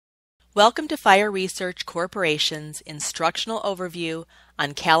Welcome to Fire Research Corporation's instructional overview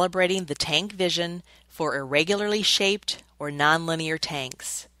on calibrating the Tankvision for irregularly shaped or nonlinear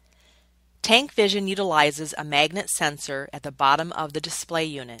tanks. Tankvision utilizes a magnet sensor at the bottom of the display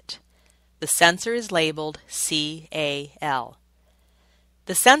unit. The sensor is labeled CAL.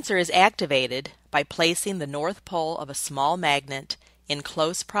 The sensor is activated by placing the north pole of a small magnet in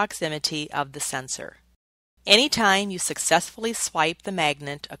close proximity of the sensor. Anytime you successfully swipe the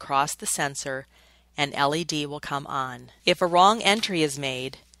magnet across the sensor, an LED will come on. If a wrong entry is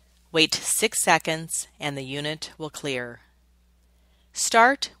made, wait 6 seconds and the unit will clear.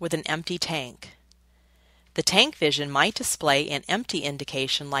 Start with an empty tank. The Tankvision might display an empty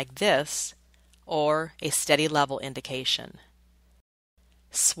indication like this, or a steady level indication.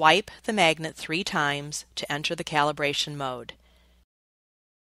 Swipe the magnet 3 times to enter the calibration mode.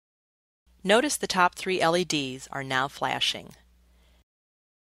 Notice the top 3 LEDs are now flashing.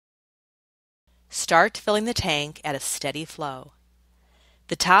 Start filling the tank at a steady flow.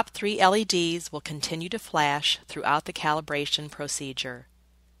 The top 3 LEDs will continue to flash throughout the calibration procedure.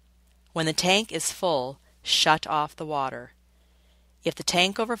 When the tank is full, shut off the water. If the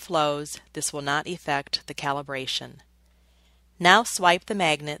tank overflows, this will not affect the calibration. Now swipe the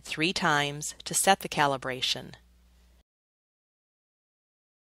magnet 3 times to set the calibration.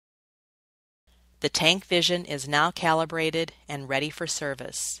 The Tankvision is now calibrated and ready for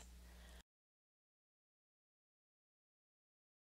service.